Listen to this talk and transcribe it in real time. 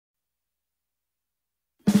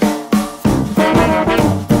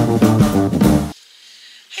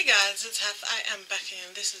Hey guys, it's Haff. I am back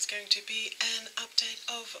and this is going to be an update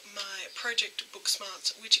of my project Book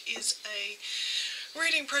Smartz, which is a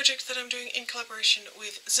reading project that I'm doing in collaboration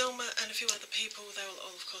with Zelma and a few other people. They will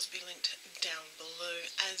all of course be linked down below.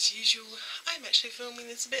 As usual, I'm actually filming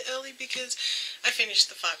this a bit early because I finished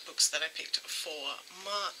the 5 books that I picked for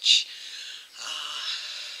March.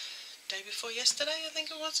 Day before yesterday, I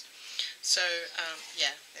think it was. So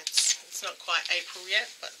yeah, it's not quite April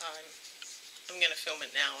yet, but I'm going to film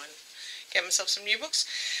it now and get myself some new books.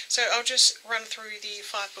 So I'll just run through the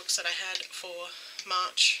 5 books that I had for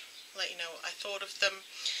March, let you know what I thought of them.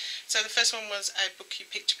 So the first one was a book you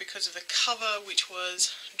picked because of the cover, which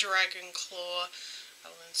was Dragon Claw.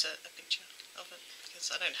 I will insert a picture of it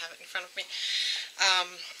because I don't have it in front of me.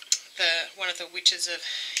 One of the Witches of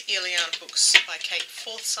Ilion books by Kate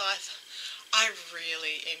Forsyth. I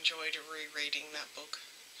really enjoyed rereading that book.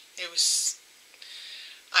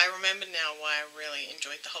 I remember now why I really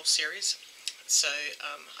enjoyed the whole series. So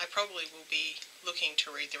I probably will be looking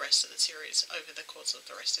to read the rest of the series over the course of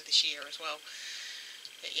the rest of this year as well.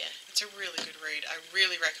 But yeah, it's a really good read. I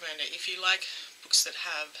really recommend it. If you like books that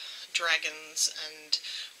have dragons and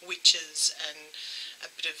witches and a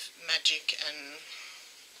bit of magic and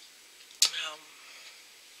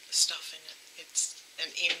stuff in it, it's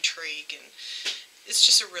an intrigue and it's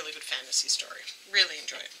just a really good fantasy story. Really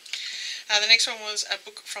enjoy it. The next one was a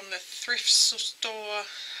book from the thrift store.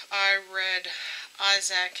 I read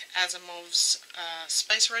Isaac Asimov's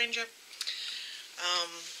Space Ranger.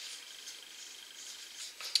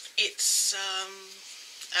 It's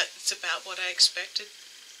about what I expected.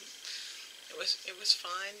 It was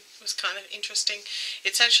fine. It was kind of interesting.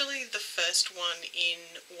 It's actually the first one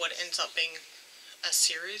in what ends up being a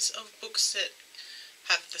series of books that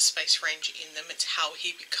have the Space Ranger in them. It's how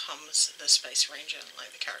he becomes the Space Ranger,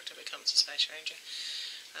 like the character becomes a Space Ranger.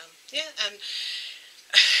 Yeah, and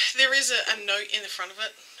there is a note in the front of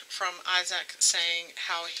it from Isaac saying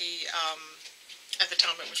how he, at the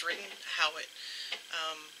time it was written, how it,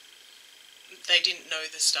 they didn't know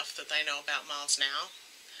the stuff that they know about Mars now.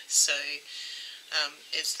 So,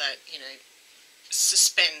 it's that, you know,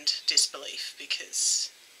 suspend disbelief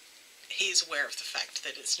because he is aware of the fact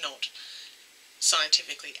that it's not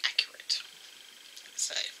scientifically accurate.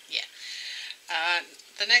 So, yeah.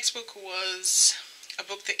 The next book was a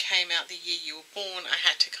book that came out the year you were born. I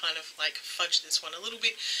had to kind of like fudge this one a little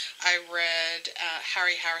bit. I read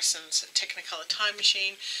Harry Harrison's Technicolor Time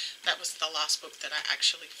Machine. That was the last book that I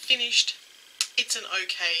actually finished. It's an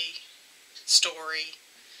okay story,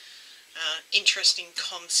 interesting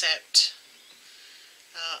concept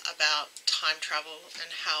about time travel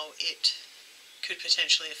and how it could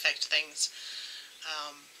potentially affect things.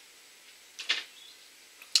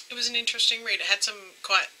 It was an interesting read. It had some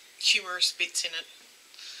quite humorous bits in it.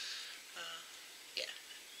 Yeah,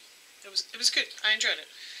 it was good. I enjoyed it.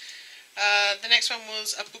 The next one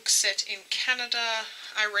was a book set in Canada.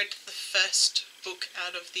 I read the first book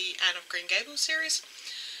out of the Anne of Green Gables series.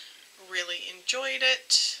 Really enjoyed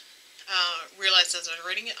it. Realised as I was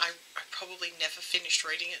reading it, I probably never finished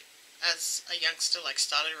reading it as a youngster, like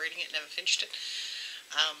started reading it, never finished it.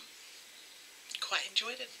 Quite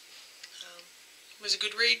enjoyed it. It was a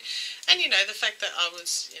good read, and you know, the fact that I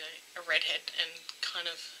was, you know, a redhead and kind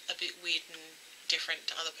of a bit weird and different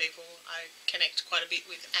to other people, I connect quite a bit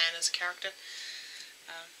with Anne as a character.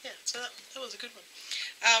 Yeah, so that was a good one.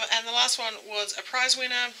 And the last one was a prize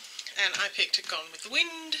winner, and I picked Gone with the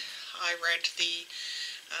Wind. I read the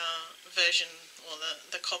version, or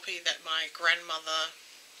the copy that my grandmother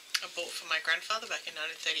bought for my grandfather back in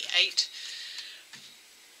 1938.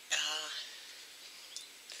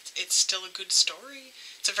 It's still a good story.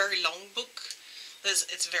 It's a very long book.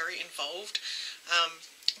 It's very involved.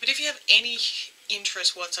 But if you have any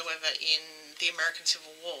interest whatsoever in the American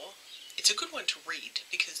Civil War, it's a good one to read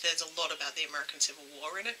because there's a lot about the American Civil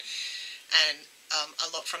War in it, and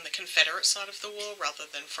a lot from the Confederate side of the war rather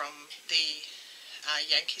than from the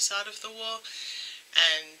Yankee side of the war.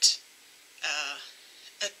 And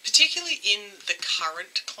particularly in the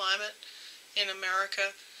current climate in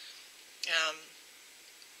America,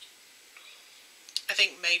 I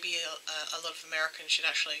think maybe a lot of Americans should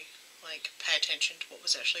actually like pay attention to what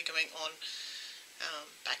was actually going on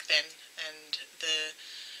back then, and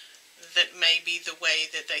that maybe the way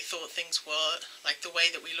that they thought things were, like the way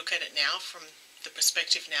that we look at it now from the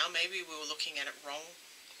perspective now, maybe we were looking at it wrong,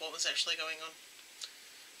 what was actually going on.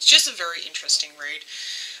 It's just a very interesting read,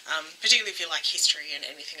 particularly if you like history and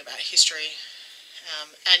anything about history,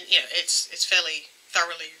 and you know, it's fairly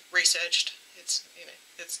thoroughly researched.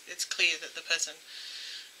 It's clear that the person,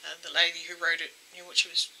 the lady who wrote it, knew what she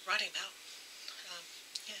was writing about.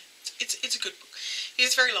 Yeah, it's a good book. It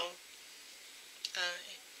is very long.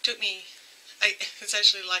 It took me. It's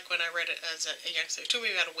actually like when I read it as a youngster. It took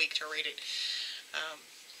me about a week to read it.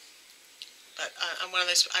 But I'm one of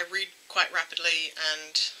those. I read quite rapidly,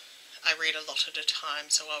 and I read a lot at a time.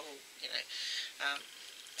 So I will,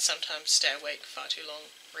 sometimes stay awake far too long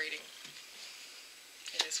reading.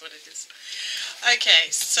 It is what it is. Okay,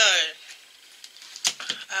 so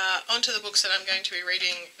on to the books that I'm going to be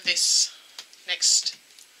reading this next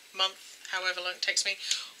month, however long it takes me.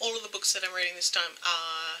 All of the books that I'm reading this time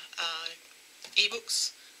are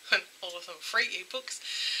ebooks, and all of them are free ebooks.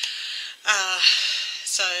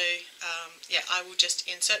 Yeah, I will just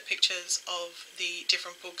insert pictures of the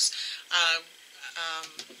different books.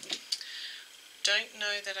 Don't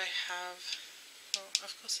know that I have. Well,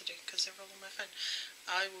 of course I do, because they're all on my phone.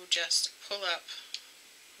 I will just pull up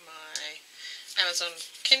my Amazon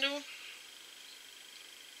Kindle.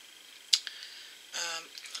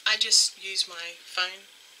 I just use my phone.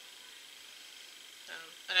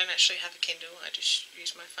 I don't actually have a Kindle, I just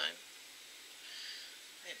use my phone.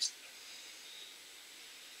 It's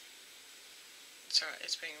alright,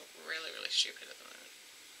 it's being really, really stupid at the moment.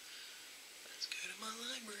 Let's go to my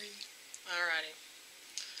library. Alrighty.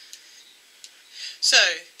 So,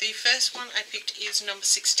 the first one I picked is number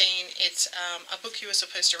 16. It's a book you were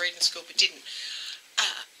supposed to read in school but didn't.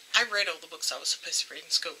 I read all the books I was supposed to read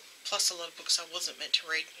in school, plus a lot of books I wasn't meant to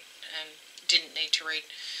read and didn't need to read,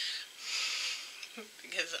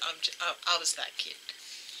 because I was that kid.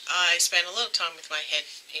 I spent a lot of time with my head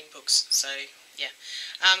in books, so yeah.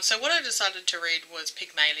 So what I decided to read was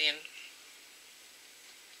Pygmalion.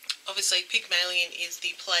 Obviously, Pygmalion is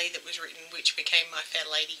the play that was written which became My Fair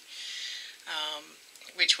Lady,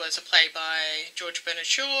 which was a play by George Bernard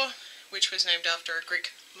Shaw, which was named after a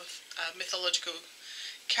Greek mythological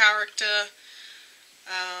character.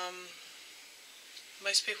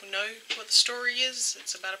 Most people know what the story is.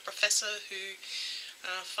 It's about a professor who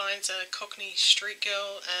finds a Cockney street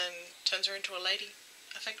girl and turns her into a lady,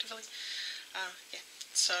 effectively. Yeah,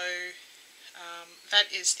 so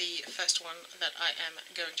that is the first one that I am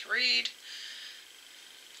going to read.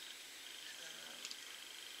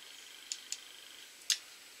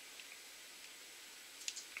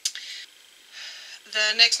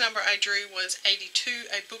 The next number I drew was 82,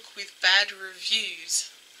 a book with bad reviews.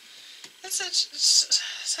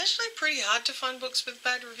 It's actually pretty hard to find books with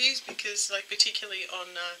bad reviews, because, like, particularly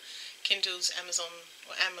on Kindle's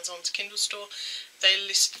Amazon's Kindle store, they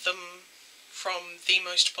list them from the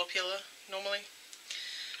most popular normally.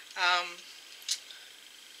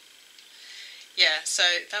 Yeah, so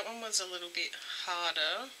that one was a little bit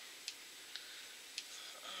harder.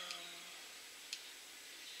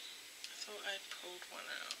 I thought I'd pulled one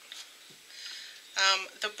out.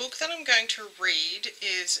 The book that I'm going to read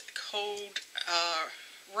is called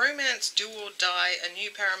Romance Do or Die, a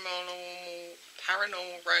new paranormal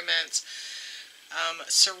romance,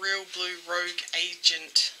 Surreal Blue Rogue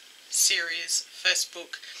Agent series, first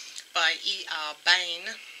book by E.R.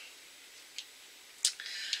 Bain.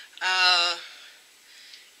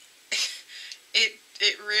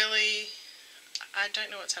 It really, I don't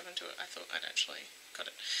know what's happened to it. I thought I'd actually got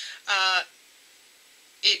it.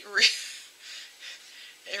 It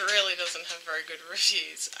really doesn't have very good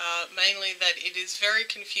reviews. Mainly that it is very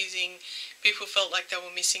confusing. People felt like they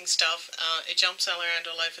were missing stuff. It jumps all around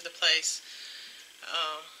all over the place.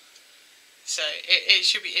 So it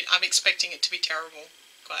should be. I'm expecting it to be terrible.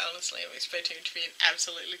 Quite honestly, I'm expecting it to be an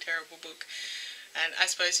absolutely terrible book. And I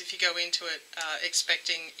suppose if you go into it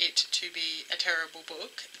expecting it to be a terrible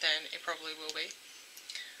book, then it probably will be.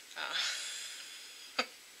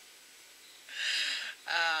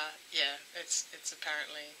 Yeah, it's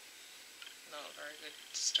apparently not a very good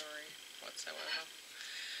story whatsoever.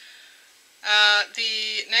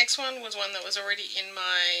 The next one was one that was already in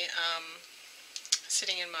my,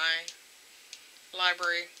 sitting in my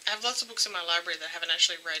library. I have lots of books in my library that I haven't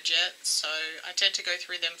actually read yet, so I tend to go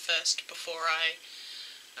through them first before I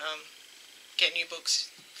get new books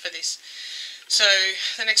for this. So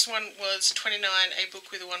the next one was 29, a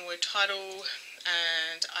book with a one-word title,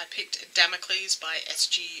 and I picked Damocles by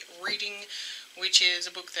S.G. Reading, which is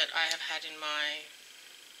a book that I have had in my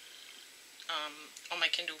on my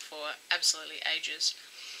Kindle for absolutely ages.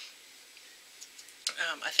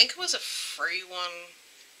 I think it was a free one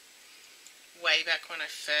way back when I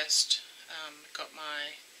first got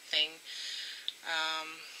my thing,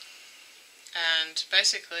 and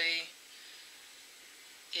basically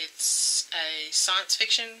it's a science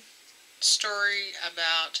fiction story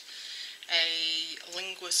about a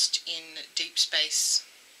linguist in deep space.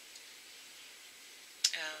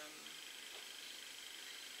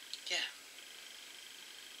 Yeah.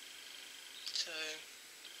 So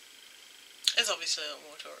there's obviously a lot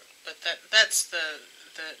more to it, but that's the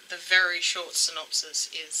very short synopsis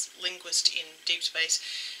is linguist in deep space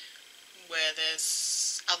where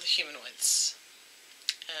there's other humanoids,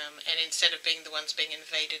 and instead of being the ones being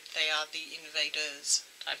invaded, they are the invaders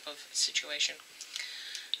type of situation.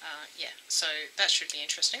 Yeah, so that should be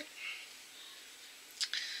interesting.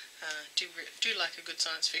 Do like a good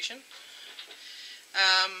science fiction.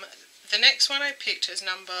 The next one I picked is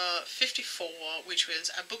number 54, which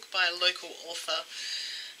was a book by a local author.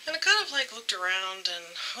 And I kind of like looked around and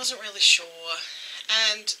wasn't really sure.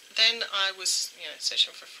 And then I was,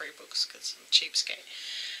 searching for free books because I'm a cheapskate.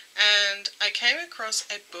 And I came across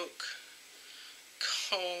a book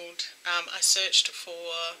called, I searched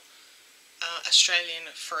for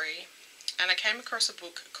Australian free, and I came across a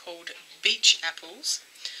book called Beach Apples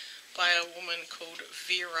by a woman called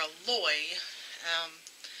Vera Loy.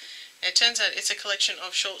 It turns out it's a collection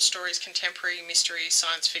of short stories, contemporary, mystery,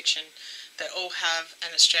 science fiction that all have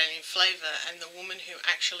an Australian flavour, and the woman who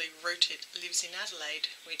actually wrote it lives in Adelaide,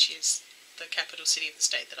 which is the capital city of the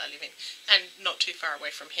state that I live in, and not too far away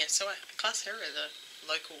from here, so I class her as a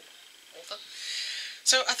local author.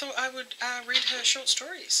 So I thought I would read her short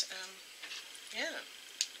stories, yeah,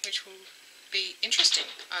 which will be interesting.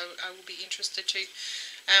 I will be interested too,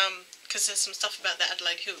 because there's some stuff about the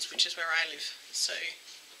Adelaide Hills, which is where I live, so it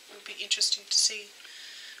will be interesting to see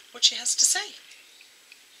what she has to say.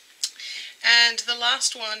 And the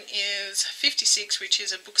last one is 56, which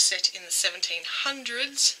is a book set in the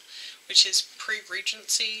 1700s, which is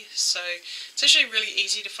pre-Regency, so it's actually really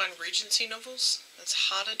easy to find Regency novels. It's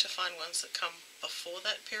harder to find ones that come before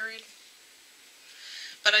that period.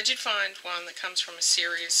 But I did find one that comes from a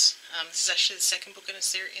series. This is actually the second book in the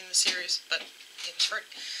series, but it's free.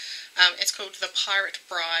 It's called The Pirate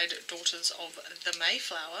Bride, Daughters of the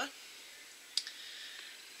Mayflower.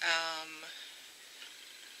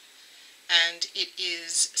 And it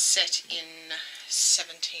is set in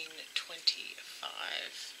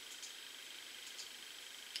 1725.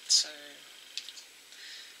 So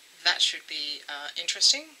that should be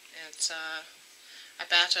interesting. It's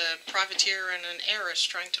about a privateer and an heiress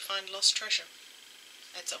trying to find lost treasure.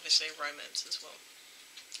 It's obviously a romance as well.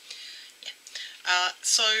 Yeah.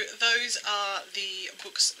 So those are the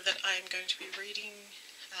books that I am going to be reading.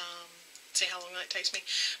 See how long that takes me.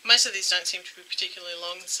 Most of these don't seem to be particularly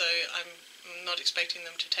long, so I'm not expecting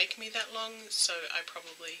them to take me that long, so I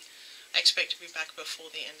expect to be back before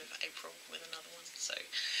the end of April with another one. So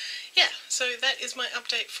yeah, so that is my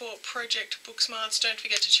update for Project Book Smartz. Don't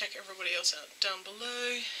forget to check everybody else out down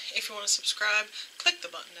below. If you want to subscribe, click the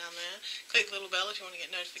button down there. Click the little bell if you want to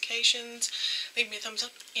get notifications. Leave me a thumbs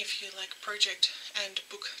up if you like project and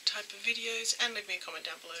book type of videos, and leave me a comment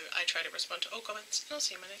down below. I try to respond to all comments, and I'll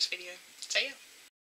see you in my next video. See ya!